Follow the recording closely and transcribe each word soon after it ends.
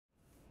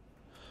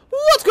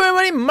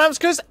my name's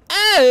Chris,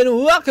 and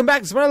welcome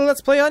back to some other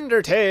Let's Play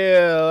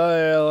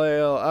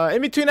Undertale.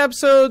 In between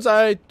episodes,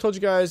 I told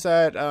you guys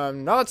that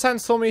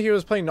Sans told me he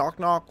was playing Knock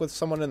Knock with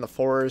someone in the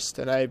forest,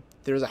 and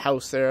there was a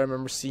house there. I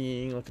remember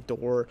seeing like a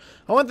door.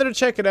 I went there to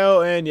check it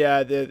out, and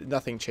yeah,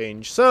 nothing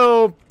changed.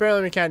 So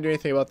apparently we can't do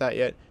anything about that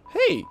yet.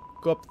 Hey,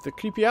 go up the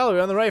creepy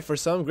alleyway on the right for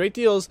some great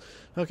deals.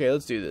 Okay,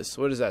 let's do this.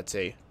 What does that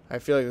say? I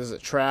feel like this is a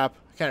trap.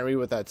 I can't read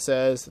what that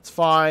says. It's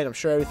fine. I'm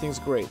sure everything's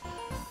great.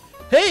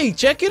 Hey,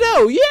 check it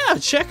out! Yeah,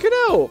 check it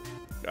out!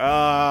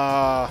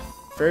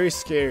 Very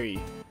scary.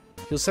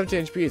 Heals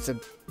 17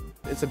 HP.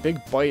 It's a big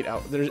bite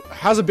out.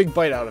 Has a big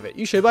bite out of it.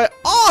 You should buy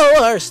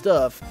all our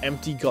stuff.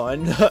 Empty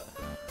gun.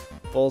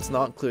 Bolts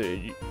not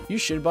included. You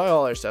should buy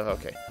all our stuff.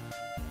 Okay.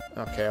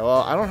 Okay,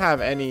 well, I don't have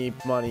any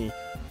money.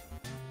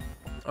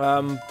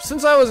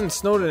 Since I was in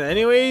Snowden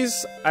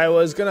anyways, I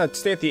was gonna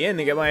stay at the inn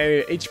and get my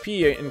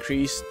HP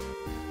increased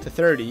to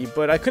 30,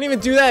 but I couldn't even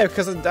do that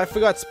because I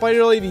forgot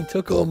Spider Lady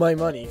took all my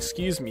money,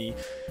 excuse me.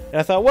 And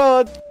I thought, well,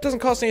 it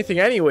doesn't cost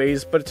anything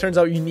anyways, but it turns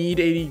out you need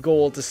 80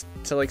 gold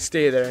to like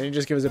stay there, and he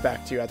just gives it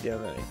back to you at the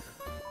end of the day.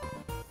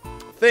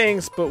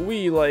 Thanks, but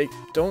we like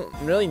don't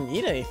really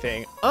need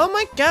anything. Oh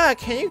my god,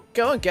 can you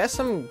go and get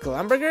some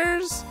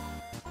Glumburgers?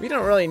 We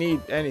don't really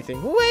need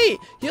anything. Wait,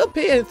 you'll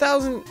pay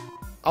 1,000.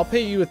 I'll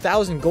pay you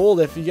 1,000 gold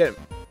if you get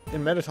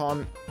in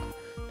Metaton.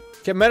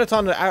 Get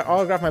Metaton to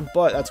autograph my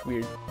butt. That's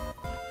weird.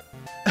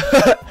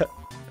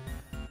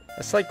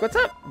 It's like, what's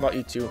up about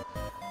you two?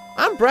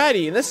 I'm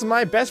Bratty, and this is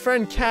my best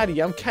friend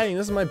Caddy. I'm Caddy, and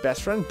this is my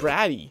best friend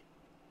Bratty.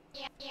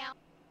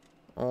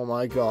 Oh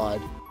my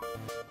god.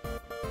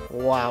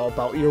 Wow,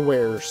 about your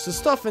wares. The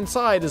stuff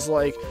inside is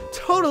like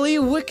totally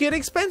wicked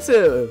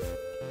expensive.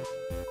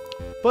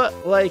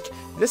 But like,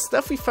 this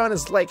stuff we found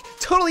is like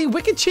totally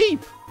wicked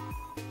cheap.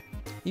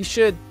 You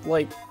should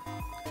like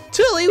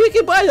totally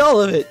wicked buy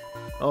all of it.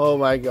 Oh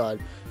my god.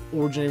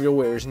 Origin of your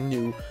wares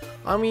new.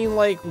 I mean,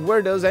 like,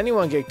 where does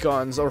anyone get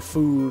guns or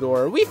food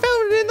or... We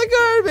found it in the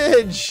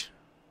garbage!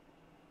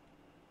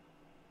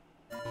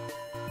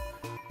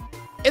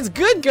 It's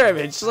good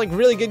garbage! It's like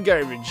really good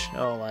garbage.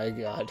 Oh my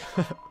god.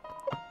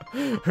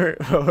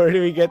 Where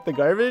do we get the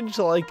garbage?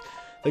 Like,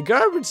 the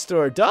garbage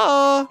store,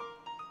 duh!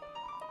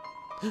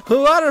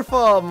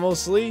 Waterfall,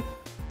 mostly.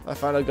 I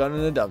found a gun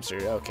in a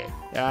dumpster, okay.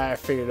 Yeah, I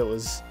figured it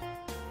was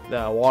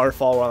the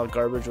waterfall while the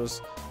garbage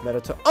was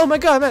Metaton. Oh my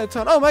god,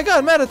 Metaton! Oh my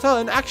god,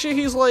 Metaton! Actually,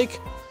 he's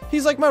like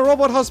my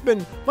robot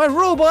husband! My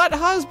robot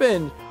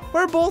husband!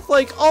 We're both,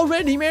 like,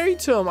 already married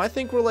to him. I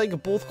think we're,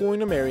 like, both going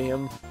to marry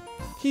him.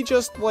 He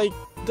just, like,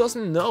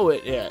 doesn't know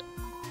it yet.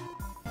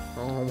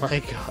 Oh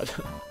my god.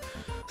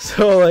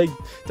 So, like,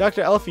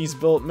 Dr. Elfie's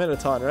built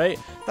Metaton, right?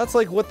 That's,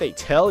 like, what they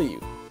tell you.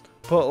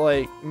 But,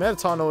 like,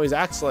 Metaton always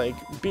acts like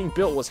being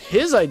built was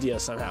his idea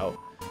somehow.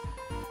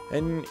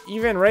 And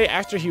even right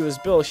after he was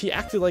built, he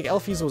acted like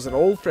Elfie's was an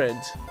old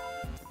friend.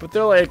 But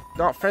they're like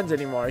not friends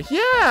anymore.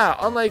 Yeah,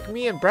 unlike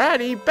me and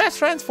Bratty, best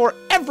friends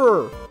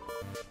forever.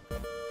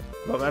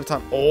 But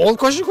Metaton, old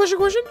question.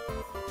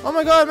 Oh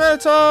my god,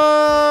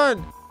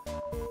 Metaton!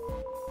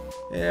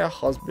 Yeah,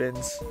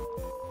 husbands.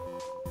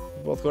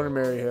 We're both going to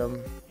marry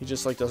him. He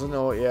just like doesn't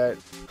know it yet.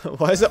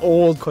 Why is it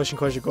old question?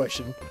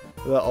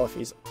 The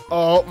Elfies.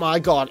 Oh my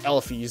god,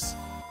 Elfies.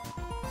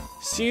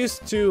 She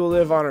used to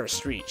live on our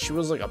street. She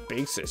was like a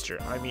big sister.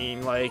 I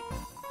mean, like,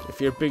 if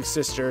your big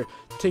sister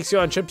takes you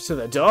on trips to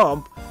the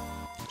dump,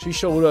 she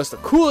showed us the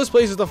coolest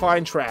places to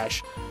find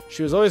trash.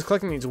 She was always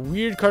collecting these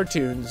weird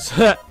cartoons.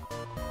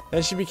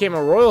 Then she became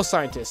a royal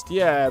scientist.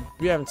 Yeah,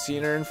 we haven't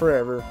seen her in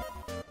forever.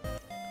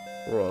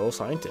 Royal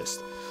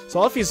scientist.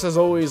 So Elfie has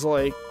always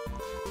like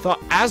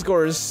thought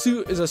Asgore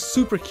is a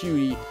super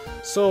cutie.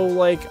 So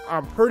like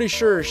I'm pretty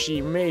sure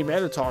she made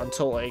Metaton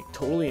to like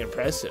totally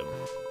impress him.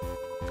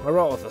 I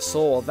wrote with a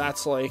soul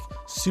that's like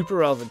super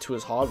relevant to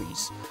his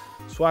hobbies.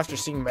 So after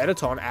seeing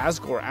Metaton,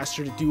 Asgore asked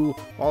her to do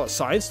all the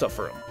science stuff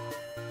for him.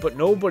 But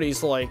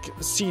nobody's like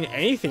seen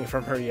anything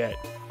from her yet.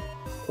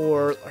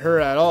 Or her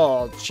at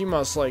all. She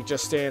must like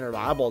just stay in her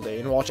lab all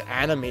day and watch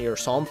anime or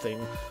something.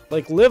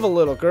 Like live a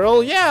little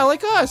girl. Yeah,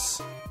 like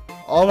us.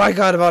 Oh my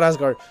god, about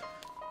Asgore.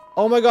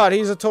 Oh my god,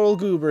 he's a total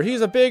goober.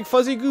 He's a big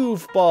fuzzy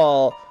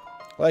goofball.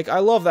 Like, I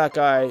love that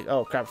guy.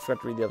 Oh crap, I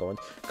forgot to read the other one.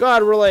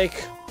 God, we're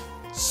like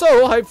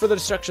so hyped for the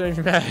destruction of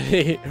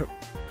humanity.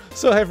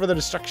 So hyped for the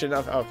destruction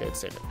of... Okay, let's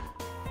save it.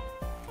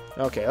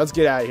 Okay, let's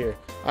get out of here.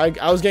 I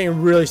was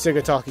getting really sick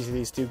of talking to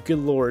these two. Good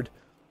lord.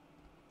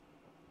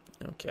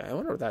 Okay, I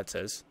wonder what that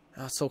says.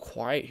 Oh, it's so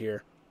quiet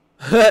here.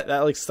 That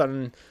like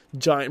sudden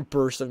giant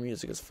burst of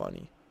music is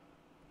funny.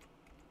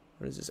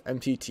 What is this?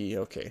 MTT.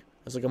 Okay.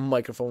 There's like a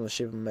microphone in the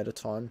shape of a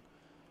Metaton.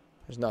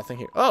 There's nothing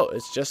here. Oh,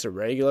 it's just a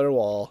regular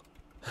wall.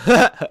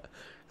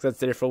 That's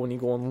there for when you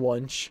go on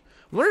lunch.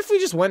 I wonder if we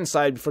just went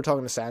inside before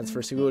talking to Sans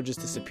first. He would have just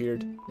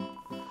disappeared.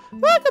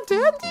 Welcome to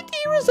MTT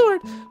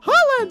Resort,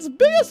 Holland's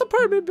biggest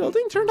apartment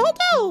building turned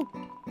hotel.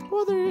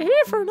 Whether you're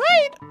here for a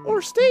night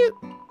or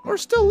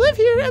still live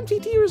here,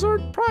 MTT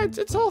Resort prides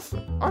itself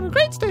on a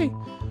great stay.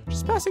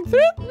 Just passing through?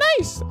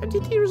 Nice!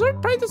 MTT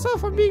Resort prides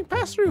itself on being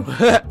passed through.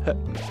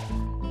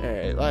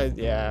 Alright,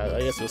 yeah, I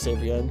guess we'll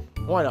save again.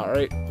 Why not,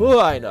 right?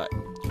 Why not?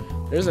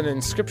 There's an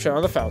inscription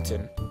on the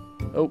fountain.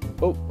 Oh,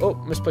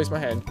 misplaced my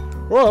hand.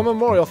 Royal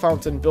Memorial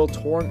Fountain built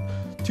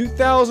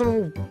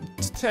 2010.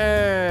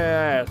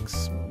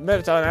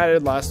 Metaton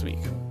added last week.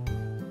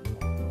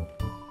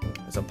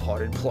 It's a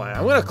potted plant.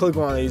 I'm gonna click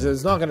one of these.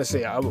 It's not gonna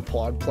say I'm a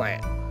potted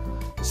plant.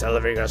 This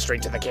elevator goes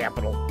straight to the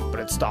capital, but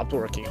it stopped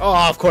working.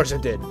 Oh, of course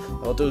it did.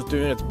 Auto's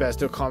doing its best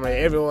to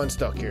accommodate everyone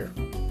stuck here.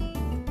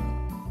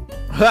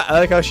 I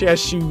like how she has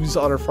shoes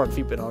on her front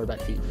feet but not on her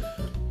back feet.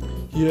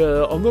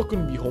 Yeah, I'm not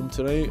gonna be home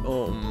tonight.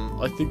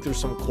 I think there's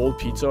some cold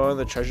pizza on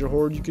the treasure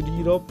hoard you could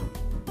eat up.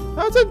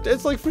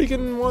 It's like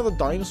freaking one of the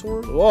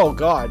dinosaurs. Oh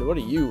god, what are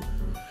you?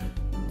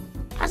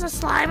 As a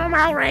slime, I'm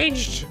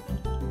outraged.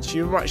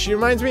 She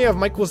reminds me of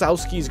Mike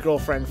Wazowski's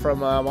girlfriend from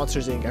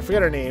Monsters Inc. I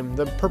forget her name.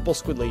 The purple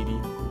squid lady.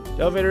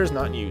 The elevator is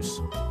not in use.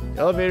 The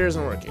elevator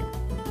isn't working.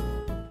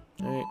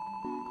 Alright.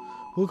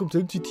 Welcome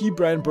to MTT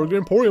Brand Burger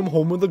Emporium,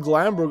 home of the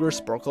Glam Burger.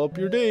 Sparkle up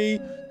your day.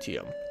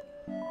 TM.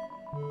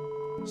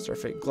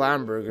 Starfate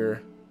Glam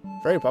Burger.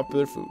 Very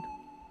popular food.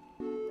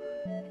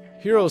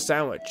 Hero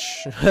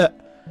sandwich.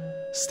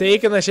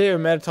 Steak in the shape of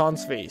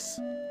Metaton's face.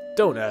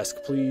 Don't ask,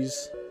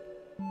 please.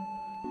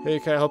 Hey,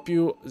 can I help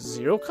you?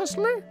 Zero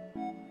customer?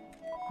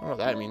 I don't know what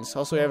that means.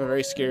 Also, you have a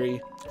very scary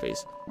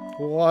face.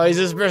 Why is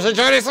this person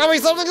trying to sell me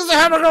something? Because the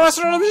hamburger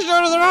restaurant I'm just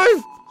trying to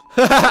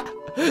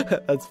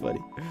survive. That's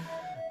funny.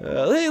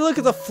 Hey, look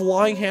at the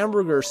flying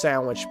hamburger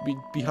sandwich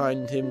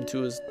behind him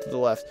to the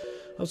left.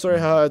 I'm sorry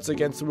how it's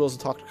against the rules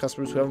to talk to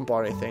customers who haven't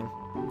bought anything.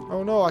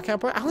 Oh no, I can't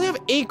buy. I only have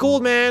 8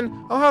 gold, man.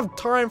 I don't have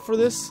time for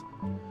this.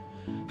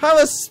 Have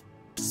a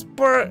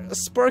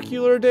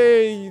sparkular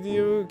day.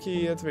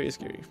 Okay, that's very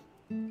scary.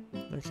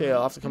 Okay,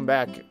 I'll have to come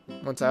back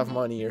once I have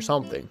money or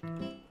something.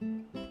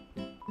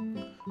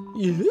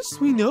 Yes,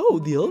 we know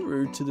the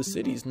elevator to the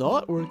city is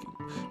not working.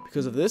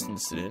 Because of this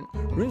incident,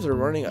 rooms are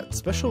running at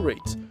special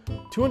rates.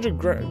 200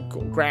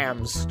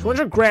 grams.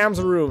 200 grams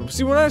a room.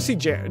 See, when I see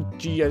G,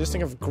 I just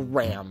think of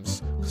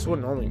grams. That's what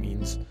it normally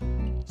means.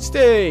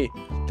 Stay.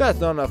 That's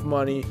not enough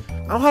money.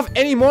 I don't have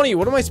any money.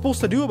 What am I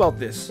supposed to do about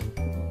this?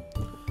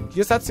 I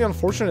guess that's the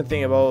unfortunate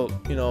thing about,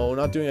 you know,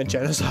 not doing a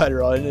genocide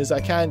run is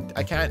I can't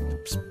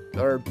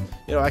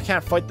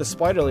fight the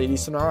spider lady,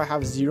 so now I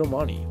have 0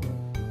 money.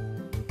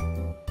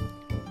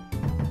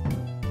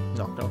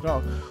 Knock, knock,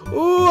 knock.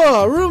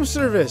 Ooh, room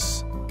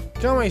service.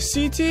 Got my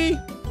CT?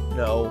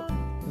 No.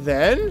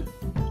 Then?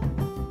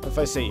 What if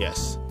I say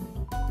yes?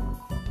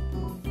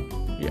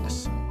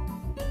 Yes.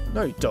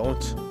 No, you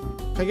don't.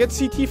 Can I get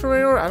CT from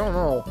anywhere? I don't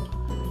know.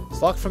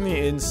 It's locked from the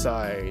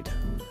inside.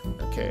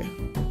 Okay.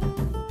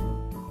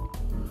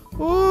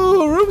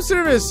 Ooh, room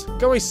service!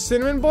 Got my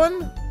cinnamon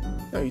bun?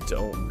 No, you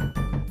don't.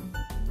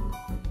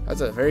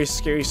 That's a very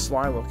scary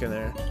slime look in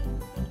there.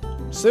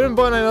 Cinnamon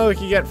bun I know you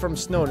can get from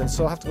Snowden,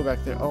 so I'll have to go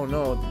back there. Oh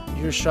no,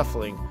 you're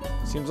shuffling.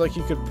 Seems like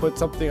you could put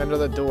something under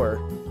the door.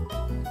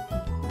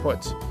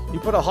 You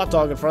put a hot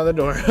dog in front of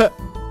the door.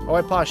 Oh,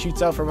 my paw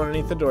shoots out from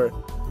underneath the door.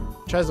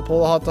 Tries to pull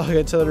the hot dog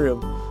into the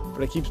room,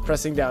 but it keeps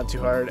pressing down too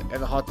hard,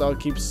 and the hot dog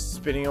keeps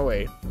spinning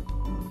away.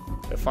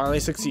 It finally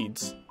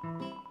succeeds.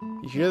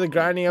 You hear the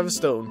grinding of a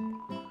stone.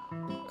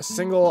 A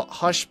single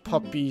hush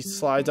puppy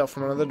slides out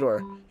from under the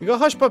door. You go,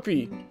 hush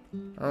puppy!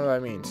 I don't know what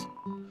that means.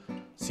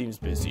 Seems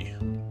busy.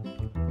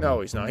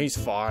 No, he's not. He's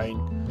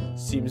fine.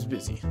 Seems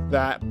busy.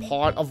 That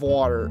pot of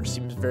water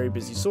seems very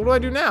busy. So what do I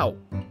do now?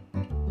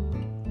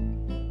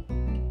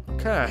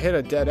 Kinda hit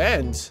a dead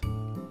end.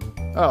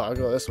 Oh, I'll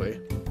go this way.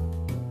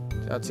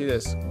 Can't see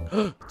this.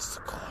 It's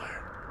the car.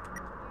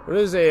 What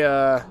is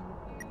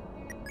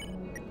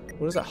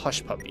a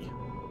hush puppy?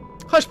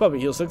 Hush puppy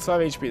heals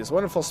 65 HP. This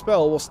wonderful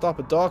spell will stop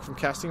a dog from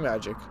casting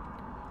magic.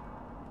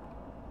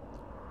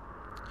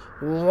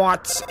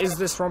 What is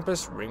this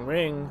rumpus? Ring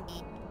ring.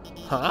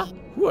 Huh?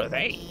 Who are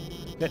they?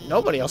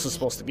 Nobody else is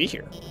supposed to be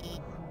here.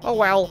 Oh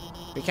well,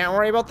 we can't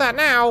worry about that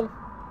now.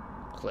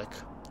 Click.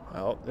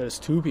 Oh, there's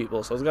 2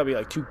 people, so there's gotta be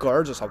like 2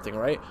 guards or something,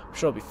 right? I'm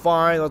sure it'll be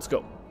fine. Let's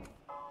go.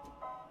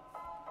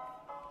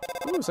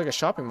 Ooh, it's like a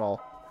shopping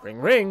mall. Ring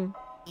ring.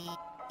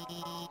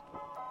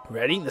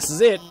 Ready? This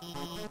is it.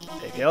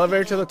 Take the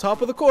elevator to the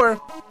top of the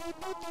core.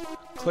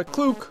 Click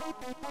clook.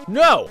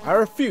 No, I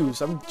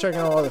refuse. I'm checking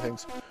all other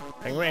things.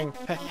 Ring ring.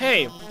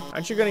 Hey,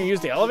 aren't you gonna use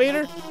the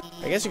elevator?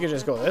 I guess you could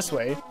just go this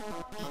way.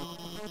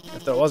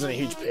 If there wasn't a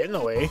huge pit in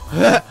the way.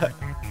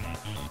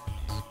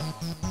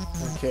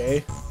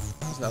 Okay.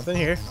 There's nothing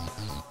here.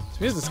 This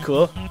music's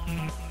cool.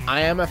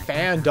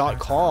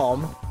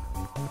 IamAfan.com.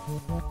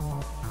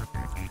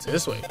 It's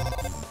this way.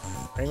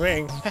 Ring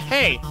ring.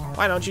 Hey,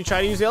 why don't you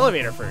try to use the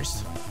elevator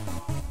first?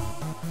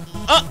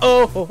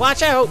 Uh-oh!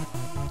 Watch out!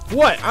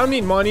 What? I don't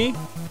need money.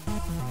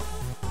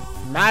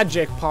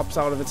 Magic pops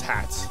out of its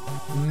hat.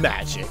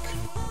 Magic.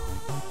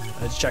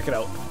 Let's check it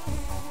out.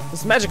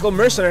 This magical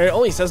mercenary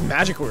only says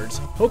magic words.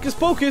 Hocus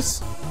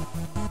pocus!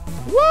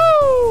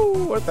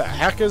 Woo! What the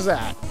heck is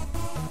that?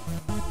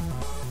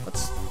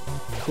 That's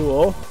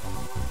cool.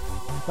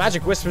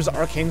 Magic whispers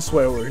arcane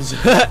swear words.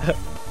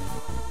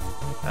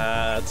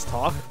 Let's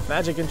talk.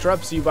 Magic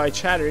interrupts you by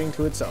chattering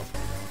to itself.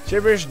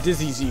 Gibberish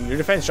dizzies you. Your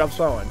defense drops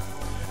by 1.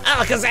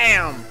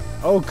 Alakazam!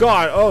 Oh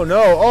god, oh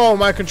no, oh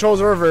my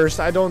controls are reversed.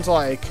 I don't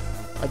like.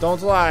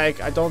 Oh,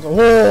 I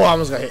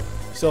almost got hit.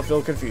 Still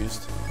feel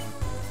confused.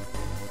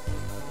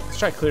 Let's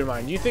try Clear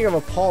Mind. You think of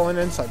a pollen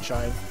and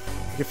sunshine.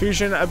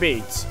 Confusion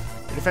abates.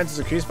 Your defense is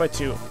increased by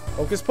 2.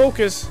 Hocus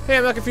Pocus. Hey,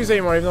 I'm not confused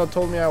anymore, even though it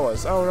told me I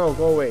was. Oh no,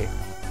 go away.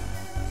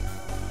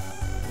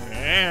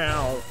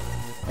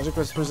 Magic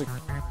whispers.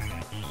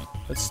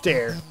 Let's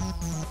stare.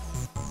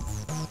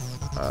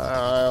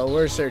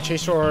 Where's there?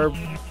 Chaser Orb.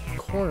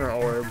 Corner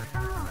Orb.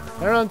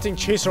 I don't think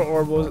Chaser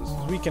Orb was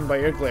weakened by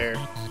your glare.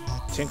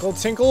 Tinkle,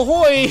 tinkle,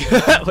 hoy!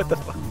 What the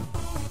fuck?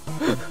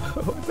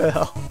 What the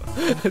hell?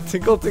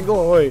 Tinkle, tinkle,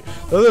 hoy.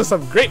 Those are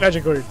some great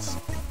magic words.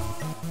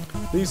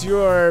 At least you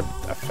are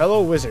a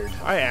fellow wizard.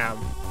 I am.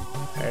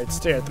 Alright,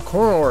 stare at the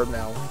corner orb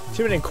now.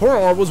 Intimidating corner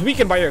orb was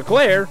weakened by your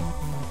glare.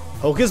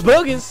 Hocus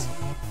Pocus!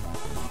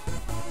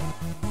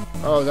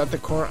 Oh, is that the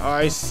corner? Oh,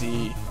 I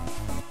see.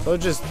 So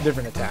just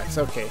different attacks.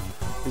 Okay.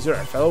 These are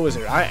a fellow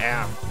wizard. I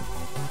am.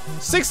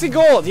 60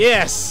 gold!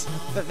 Yes!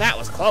 That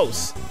was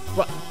close.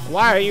 What?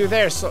 Why are you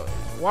there?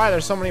 Why are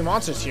there so many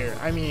monsters here?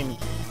 I mean,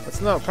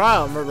 it's no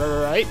problem,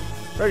 right?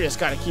 We just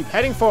gotta keep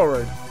heading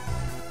forward.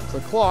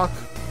 The clock.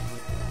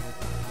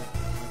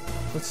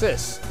 What's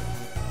this?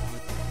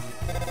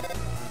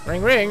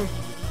 Ring ring.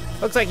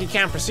 Looks like you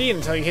can't proceed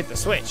until you hit the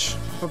switch.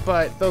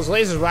 But those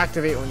lasers will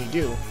activate when you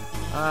do.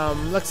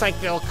 Looks like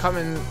they'll come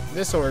in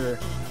this order.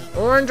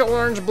 Orange,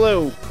 orange,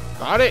 blue.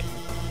 Got it.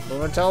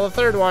 Move until the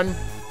third one.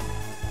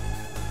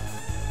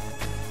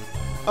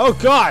 Oh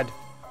god!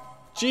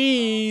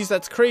 Jeez,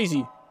 that's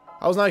crazy.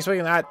 I was not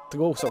expecting that to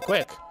go so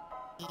quick.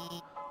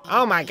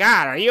 Oh my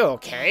god, are you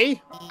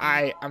okay?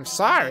 I'm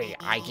sorry.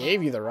 I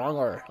gave you the wrong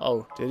order.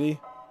 Oh, did he?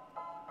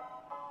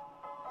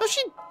 No,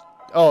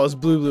 oh, it's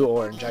blue, blue,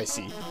 orange. I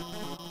see.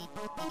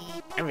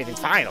 Everything's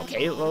fine,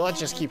 okay? Well, let's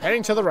just keep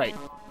heading to the right.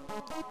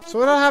 So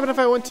what would happen if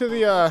I went to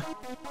the,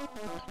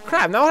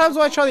 Crap, now what happens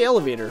when I try the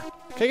elevator?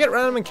 Can I get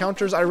random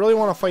encounters? I really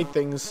want to fight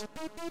things.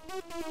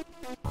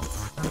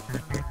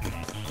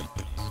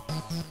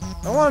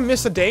 I don't want to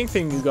miss a dang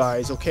thing, you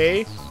guys,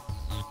 okay?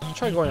 Let's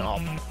try going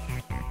up.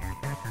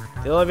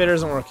 The elevator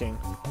isn't working.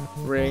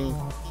 Ring.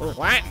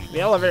 What? The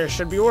elevator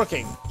should be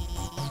working.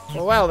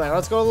 Well then,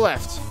 let's go to the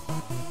left.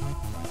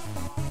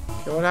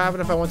 Okay, what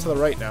happened if I went to the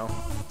right now?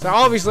 So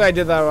obviously I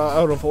did that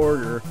out of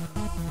order.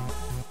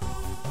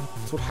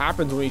 That's what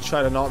happens when you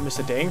try to not miss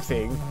a dang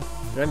thing.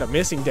 You end up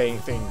missing dang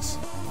things.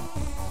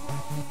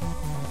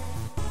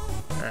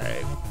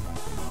 Alright.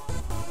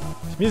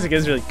 This music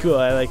is really cool,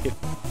 I like it.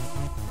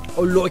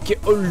 I like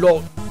it a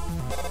lot.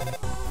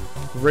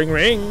 Ring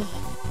ring.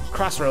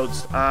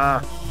 Crossroads.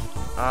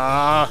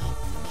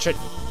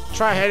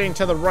 Try heading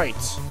to the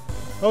right.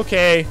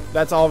 Okay,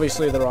 that's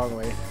obviously the wrong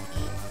way.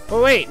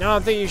 But wait, no, I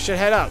think you should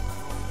head up.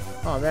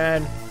 Oh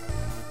man.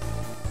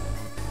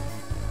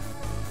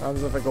 What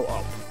happens if I go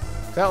up?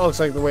 That looks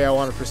like the way I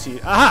want to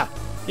proceed. Aha!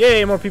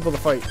 Yay, more people to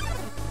fight.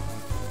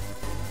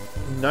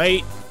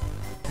 Night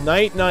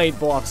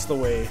blocks the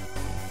way.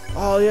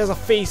 Oh, he has a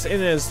face in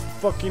his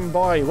fucking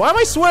body. Why am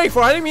I swearing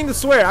for? I didn't mean to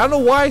swear. I don't know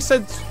why I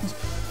said...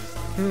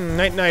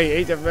 Night.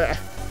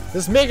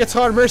 This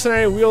Megaton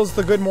mercenary wields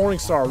the good morning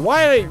star.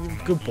 Why?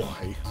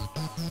 Goodbye.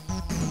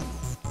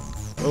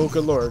 Oh,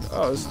 good lord.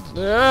 Oh,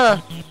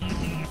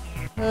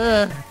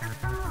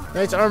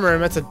 Knight's armor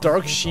emits a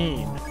dark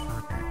sheen.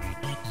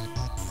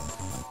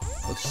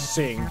 Let's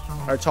sing.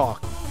 Or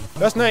talk.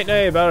 Best night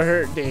about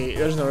her day.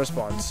 There's no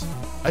response.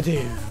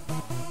 Adieu.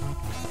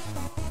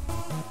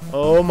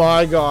 Oh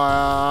my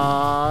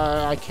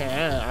god. I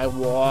can't.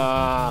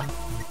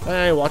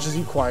 And he watches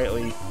you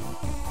quietly.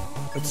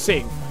 Let's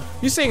sing.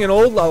 You sing an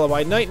old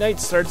lullaby. Night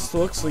starts to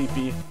look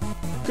sleepy.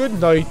 Good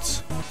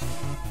night.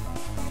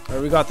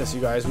 Alright, we got this,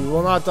 you guys. We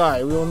will not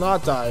die. We will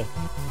not die.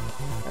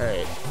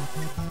 Alright.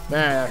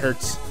 Man, that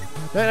hurts.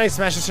 Night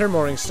smashes her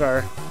morning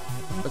star.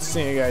 Let's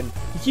sing again.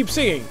 You keep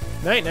singing.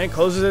 Night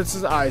closes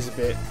its eyes a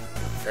bit.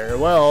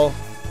 Farewell.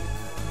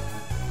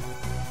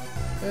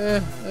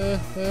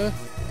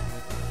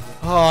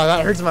 Oh,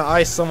 that hurts my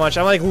eyes so much.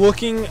 I'm like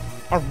looking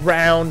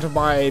around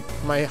my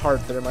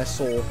heart there, my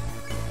soul.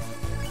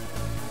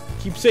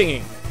 Keep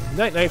singing.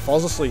 Night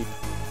falls asleep.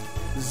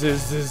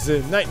 Zzz.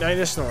 Night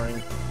is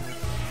snoring.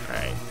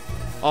 Alright.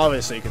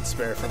 Obviously you can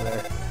spare from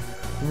there.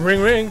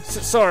 Ring.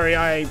 Sorry,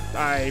 I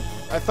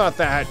thought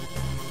that.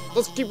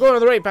 Let's keep going on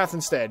the right path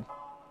instead.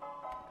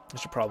 I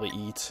should probably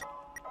eat.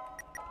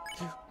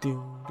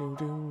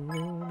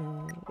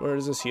 Where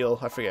does this heal?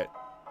 I forget.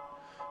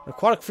 An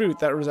aquatic fruit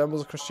that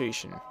resembles a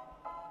crustacean.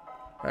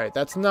 Alright,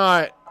 that's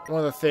not one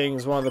of the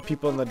things one of the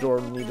people in the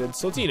dorm needed,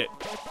 so let's eat it.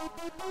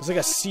 It's like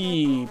a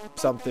sea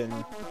something.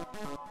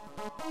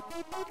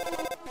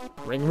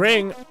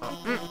 Ring.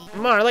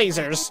 More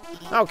lasers.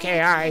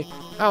 Okay, I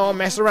won't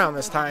mess around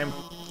this time.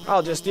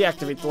 I'll just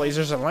deactivate the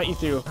lasers and let you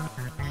through.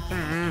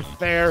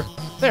 They're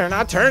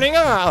not turning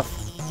off.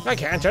 I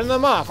can't turn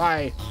them off.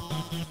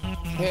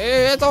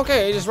 It's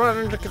okay. Just run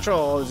under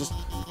control. Just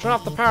turn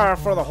off the power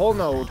for the whole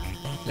node.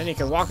 Then you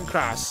can walk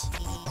across.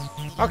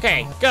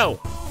 Okay, go.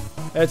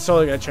 It's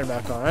totally gonna turn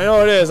back on. I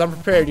know it is. I'm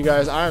prepared, you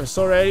guys. I am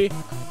so ready.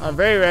 I'm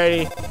very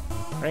ready.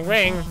 Ring,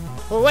 ring.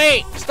 Oh,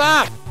 wait!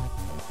 Stop!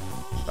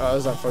 Oh, that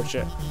was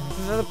unfortunate.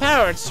 The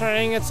power, it's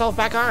turning itself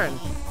back on.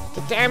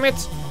 Damn it!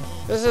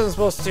 This isn't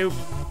supposed to.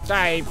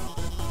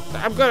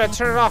 I'm gonna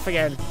turn it off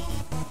again.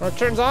 When it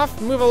turns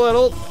off, move a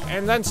little,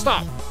 and then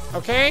stop.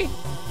 Okay?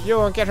 You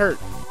won't get hurt.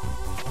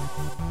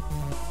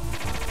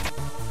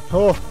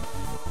 Oh.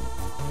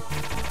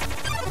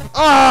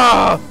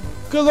 Ah!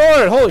 Good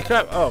lord! Holy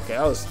crap! Oh, okay,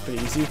 that was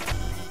pretty easy.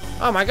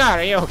 Oh my god,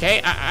 are you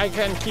okay? I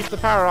can keep the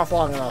power off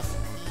long enough.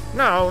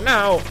 No,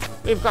 no!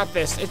 We've got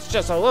this. It's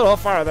just a little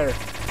farther.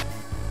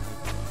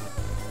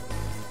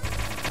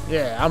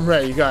 Yeah, I'm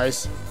ready, you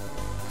guys.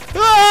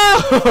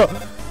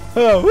 Ah!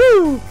 Oh,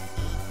 woo!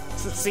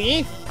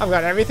 See? I've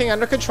got everything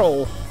under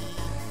control.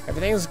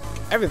 Everything's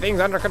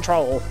under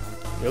control.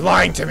 You're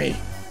lying to me.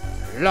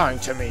 You're lying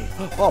to me.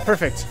 Oh,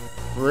 perfect.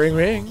 Ring,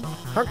 ring.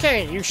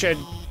 Okay, you should,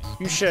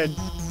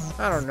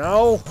 I don't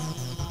know.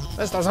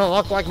 This doesn't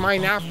look like my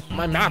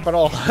map at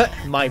all.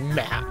 my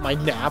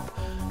nap.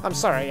 I'm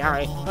sorry,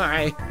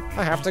 I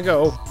have to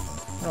go.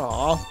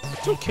 Aw,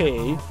 it's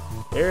okay.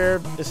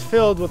 Air is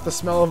filled with the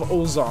smell of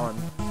ozone.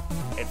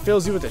 It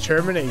fills you with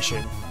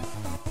determination.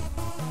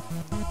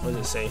 What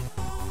does it say?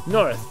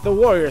 North, the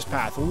warrior's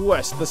path.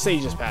 West, the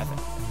sage's path.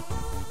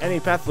 Any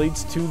path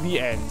leads to the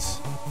ends.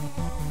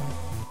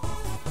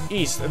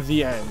 East,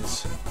 the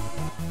ends.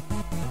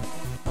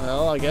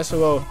 Well, I guess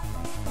we'll go.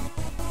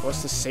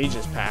 What's the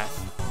sage's path?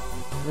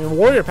 I mean,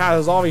 warrior path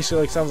is obviously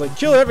like sounds like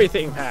kill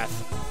everything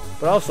path.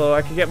 But also,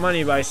 I could get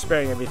money by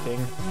sparing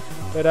everything.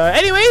 But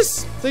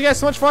anyways, thank you guys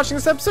so much for watching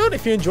this episode.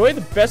 If you enjoyed,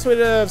 the best way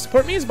to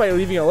support me is by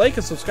leaving a like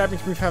and subscribing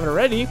to me if you haven't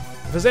already.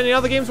 If there's any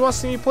other games you want to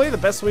see me play, the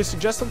best way to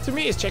suggest them to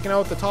me is checking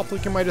out the top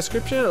link in my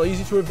description. It'll lead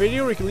you to a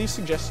video where you can leave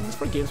suggestions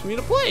for games for me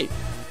to play.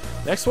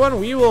 Next one,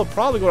 we will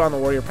probably go down the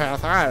warrior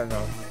path. I don't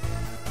know.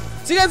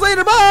 See you guys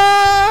later.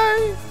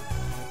 Bye!